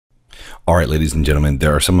All right, ladies and gentlemen,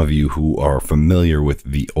 there are some of you who are familiar with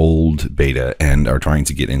the old beta and are trying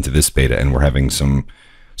to get into this beta, and we're having some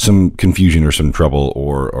confusion or some trouble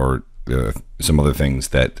or some other things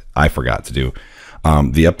that I forgot to do.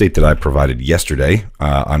 The update that I provided yesterday,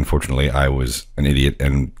 unfortunately, I was an idiot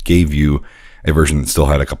and gave you a version that still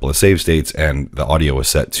had a couple of save states, and the audio was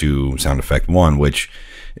set to sound effect 1, which,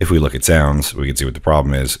 if we look at sounds, we can see what the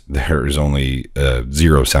problem is. There is only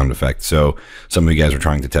 0 sound effect. So some of you guys are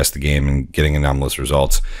trying to test the game and getting anomalous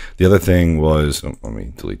results. The other thing was, let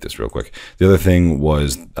me delete this real quick. The other thing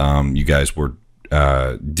was you guys were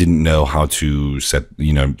didn't know how to set,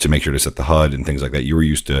 to make sure to set the HUD and things like that. You were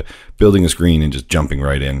used to building a screen and just jumping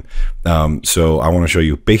right in. So I want to show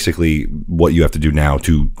you basically what you have to do now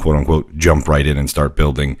to quote unquote jump right in and start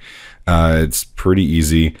building. It's pretty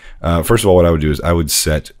easy. First of all, what I would do is I would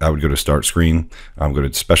go to start screen, go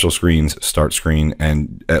to special screens, start screen,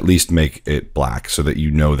 and at least make it black so that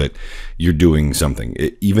you know that you're doing something.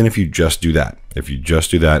 Even if you just do that,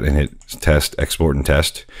 and hit test, export and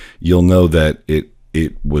test, you'll know that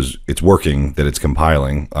it's working, that it's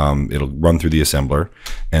compiling. It'll run through the assembler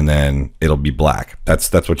and then it'll be black.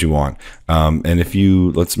 That's what you want. And if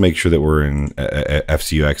let's make sure that we're in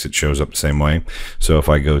FCUX, it shows up the same way. So if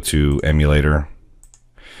I go to emulator,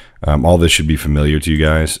 all this should be familiar to you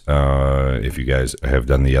guys if you guys have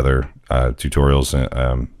done the other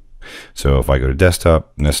tutorials. So if I go to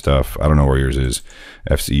desktop, NES stuff, I don't know where yours is,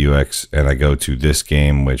 FCUX, and I go to this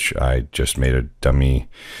game, which I just made a dummy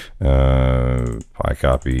py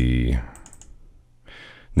copy,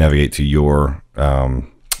 navigate to your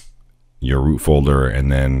root folder,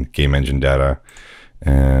 and then game engine data,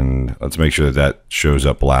 and let's make sure that shows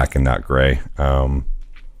up black and not gray.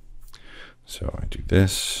 So I do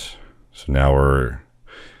this. So now we're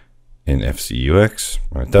in FCUX,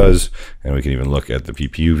 when it does, and we can even look at the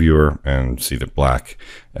PPU viewer and see the black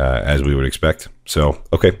as we would expect. So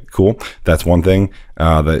okay, cool. That's one thing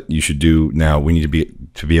that you should do. Now we need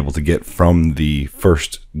to be able to get from the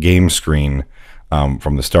first game screen,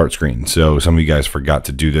 from the start screen. So some of you guys forgot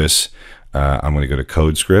to do this. I'm going to go to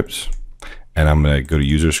code scripts, and I'm going to go to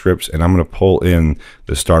user scripts, and I'm going to pull in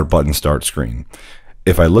the start button start screen.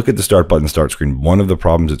 If I look at the start button start screen, one of the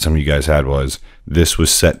problems that some of you guys had was this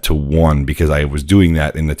was set to 1 because I was doing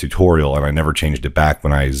that in the tutorial and I never changed it back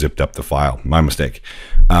when I zipped up the file. My mistake.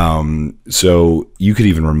 So you could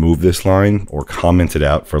even remove this line or comment it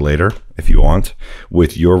out for later if you want.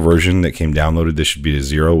 With your version that came downloaded, this should be to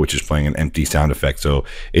 0, which is playing an empty sound effect. So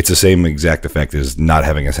it's the same exact effect as not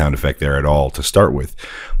having a sound effect there at all to start with.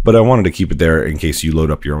 But I wanted to keep it there in case you load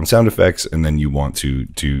up your own sound effects and then you want to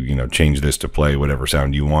change this to play whatever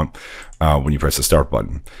sound you want when you press the start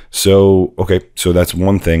button. So okay, so that's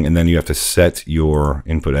one thing, and then you have to set your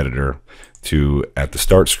input editor to at the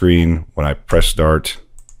start screen. When I press start,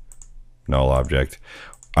 null object,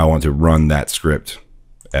 I want to run that script.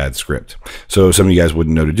 Add script. So some of you guys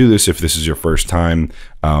wouldn't know to do this if this is your first time.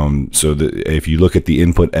 So if you look at the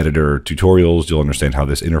input editor tutorials, you'll understand how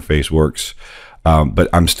this interface works. But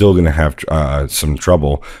I'm still going to have some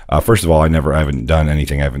trouble. First of all, I haven't done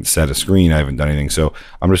anything. I haven't set a screen. I haven't done anything. So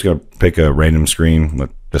I'm just going to pick a random screen,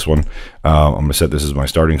 like this one. I'm going to set this as my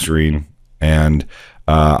starting screen, and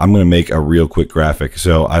I'm going to make a real quick graphic.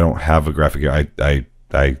 So I don't have a graphic here.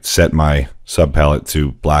 I set my sub palette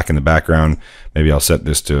to black in the background. Maybe I'll set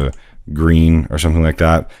this to green or something like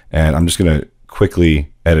that. And I'm just going to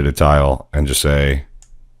quickly edit a tile and just say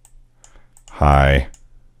hi.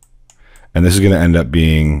 And this is going to end up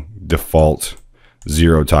being default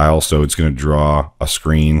 0 tile. So it's going to draw a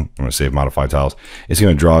screen. I'm going to save modify tiles. It's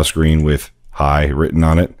going to draw a screen with hi written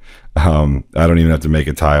on it. I don't even have to make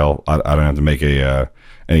a tile. I don't have to make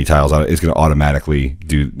any tiles. It's going to automatically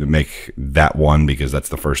make that one because that's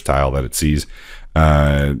the first tile that it sees.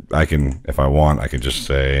 I can, if I want, I can just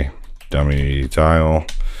say dummy tile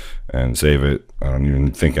and save it. I don't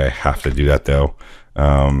even think I have to do that though.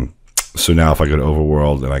 So now if I go to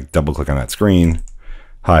overworld and I double click on that screen,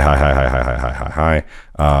 hi,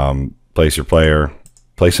 place your player,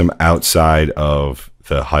 place them outside of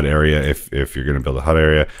the HUD area if you're going to build a HUD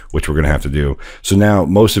area, which we're going to have to do. So now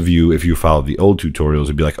most of you, if you followed the old tutorials,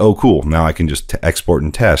 would be like, oh cool, now I can just export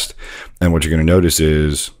and test. And what you're going to notice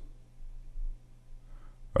is,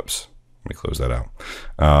 oops, let me close that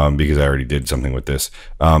out because I already did something with this.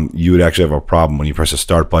 You would actually have a problem when you press the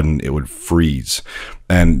start button, it would freeze.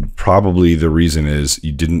 And probably the reason is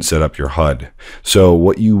you didn't set up your HUD. So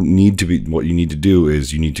what you need to do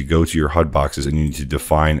is you need to go to your HUD boxes and you need to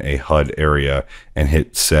define a HUD area and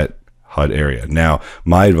hit set HUD area. Now,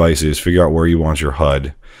 my advice is figure out where you want your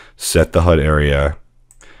HUD, set the HUD area,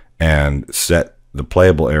 and set the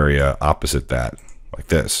playable area opposite that, like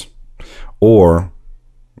this. or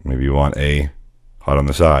maybe you want a HUD on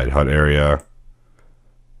the side, HUD area,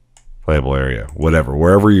 playable area, whatever,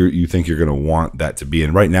 wherever you think you're going to want that to be.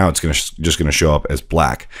 And right now it's just going to show up as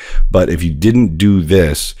black. But if you didn't do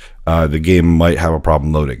this, the game might have a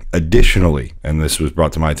problem loading. Additionally, and this was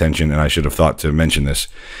brought to my attention, and I should have thought to mention this,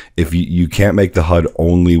 if you can't make the HUD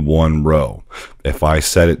only one row. If I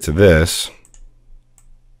set it to this,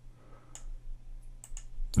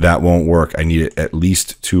 that won't work. I need it at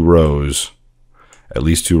least 2 rows,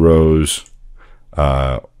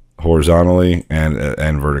 horizontally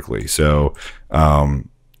and vertically. So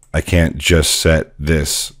I can't just set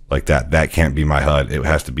this like that. That can't be my HUD. It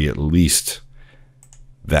has to be at least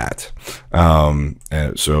that.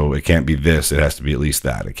 And so it can't be this. It has to be at least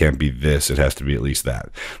that. It can't be this. It has to be at least that.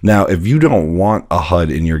 Now, if you don't want a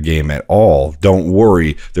HUD in your game at all, don't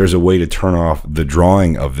worry. There's a way to turn off the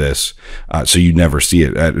drawing of this so you never see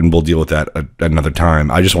it. And we'll deal with that another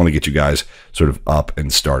time. I just want to get you guys sort of up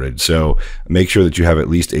and started. So make sure that you have at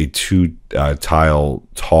least a 2 tile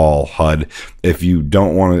tall HUD. If you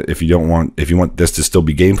want this to still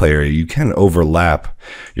be gameplay area, you can overlap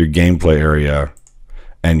your gameplay area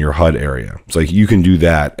and your HUD area. It's like you can do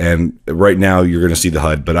that. And right now you're going to see the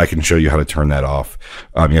HUD, but I can show you how to turn that off.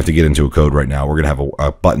 You have to get into a code right now. We're going to have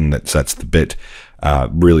a button that sets the bit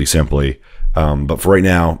really simply. But for right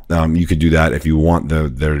now, you could do that if you want there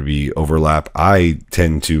to be overlap. I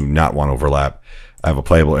tend to not want overlap. I have a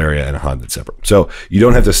playable area and a HUD that's separate. So you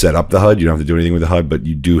don't have to set up the HUD. You don't have to do anything with the HUD, but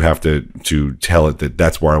you do have to tell it that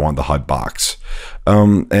that's where I want the HUD box.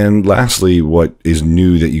 And lastly, what is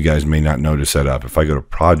new that you guys may not know to set up, if I go to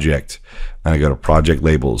project and I go to project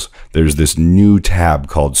labels, there's this new tab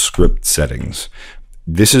called script settings.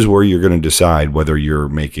 This is where you're going to decide whether you're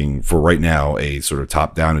making, for right now, a sort of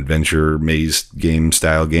top-down adventure maze game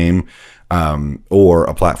style game, or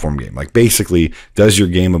a platform game. Like basically, does your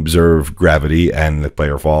game observe gravity and the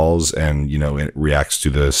player falls and, it reacts to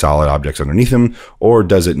the solid objects underneath him, or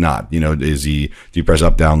does it not? Do you press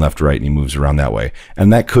up, down, left, right, and he moves around that way?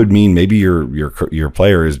 And that could mean maybe your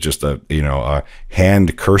player is just a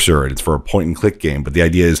hand cursor and it's for a point and click game, but the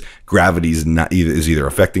idea is gravity is either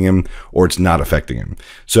affecting him or it's not affecting him.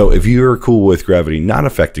 So if you're cool with gravity not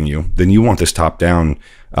affecting you, then you want this top-down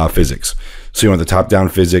physics. So you want the top-down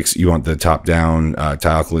physics, you want the top-down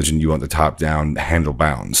tile collision, you want the top-down handle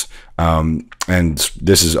bounds. And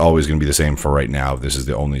this is always going to be the same for right now. This is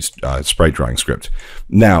the only sprite drawing script.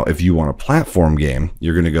 Now, if you want a platform game,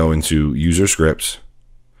 you're going to go into user scripts.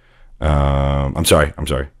 I'm sorry.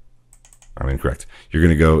 I'm incorrect. You're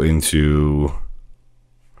going to go into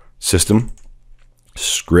system,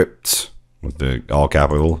 scripts, with the all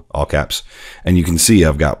caps. And you can see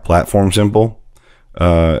I've got platform simple,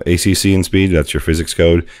 ACC and speed, that's your physics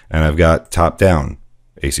code, and I've got top down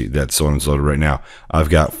AC, that's the one that's loaded right now. I've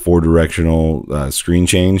got 4 directional screen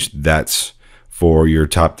change, that's for your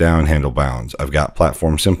top down handle bounds. I've got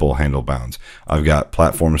platform simple handle bounds. I've got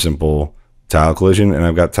platform simple tile collision, and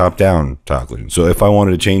I've got top down tile collision. So if I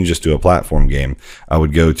wanted to change this to a platform game, I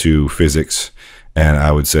would go to physics and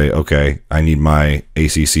I would say, okay, I need my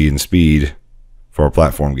ACC and speed for a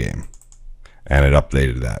platform game. And it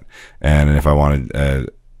updated that. And if I wanted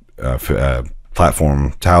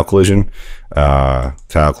platform tile collision,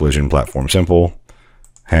 platform simple,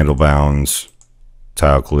 handle bounds,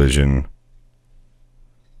 tile collision,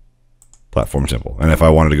 platform simple. And if I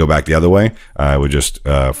wanted to go back the other way, I would just,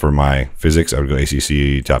 for my physics, I would go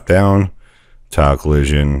ACC top down, tile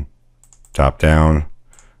collision, top down,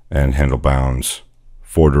 and handle bounds,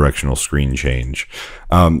 4 directional screen change.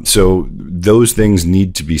 So those things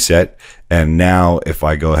need to be set. And now if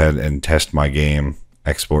I go ahead and test my game,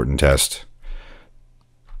 export and test,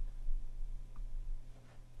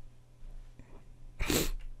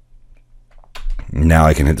 now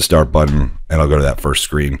I can hit the start button and I'll go to that first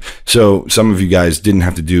screen. So some of you guys didn't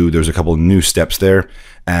have to do, there's a couple of new steps there.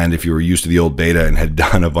 And if you were used to the old beta and had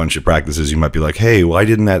done a bunch of practices, you might be like, hey, why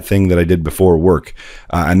didn't that thing that I did before work?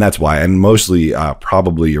 And that's why. And mostly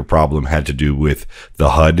probably your problem had to do with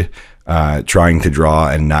the HUD trying to draw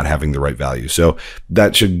and not having the right value. So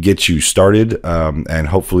that should get you started. And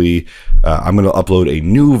hopefully I'm going to upload a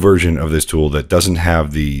new version of this tool that doesn't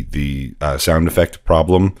have the sound effect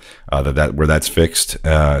problem, where that's fixed.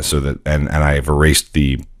 So that and I've erased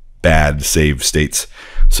the bad save states.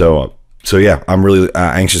 So yeah, I'm really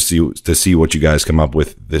anxious to see what you guys come up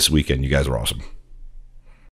with this weekend. You guys are awesome.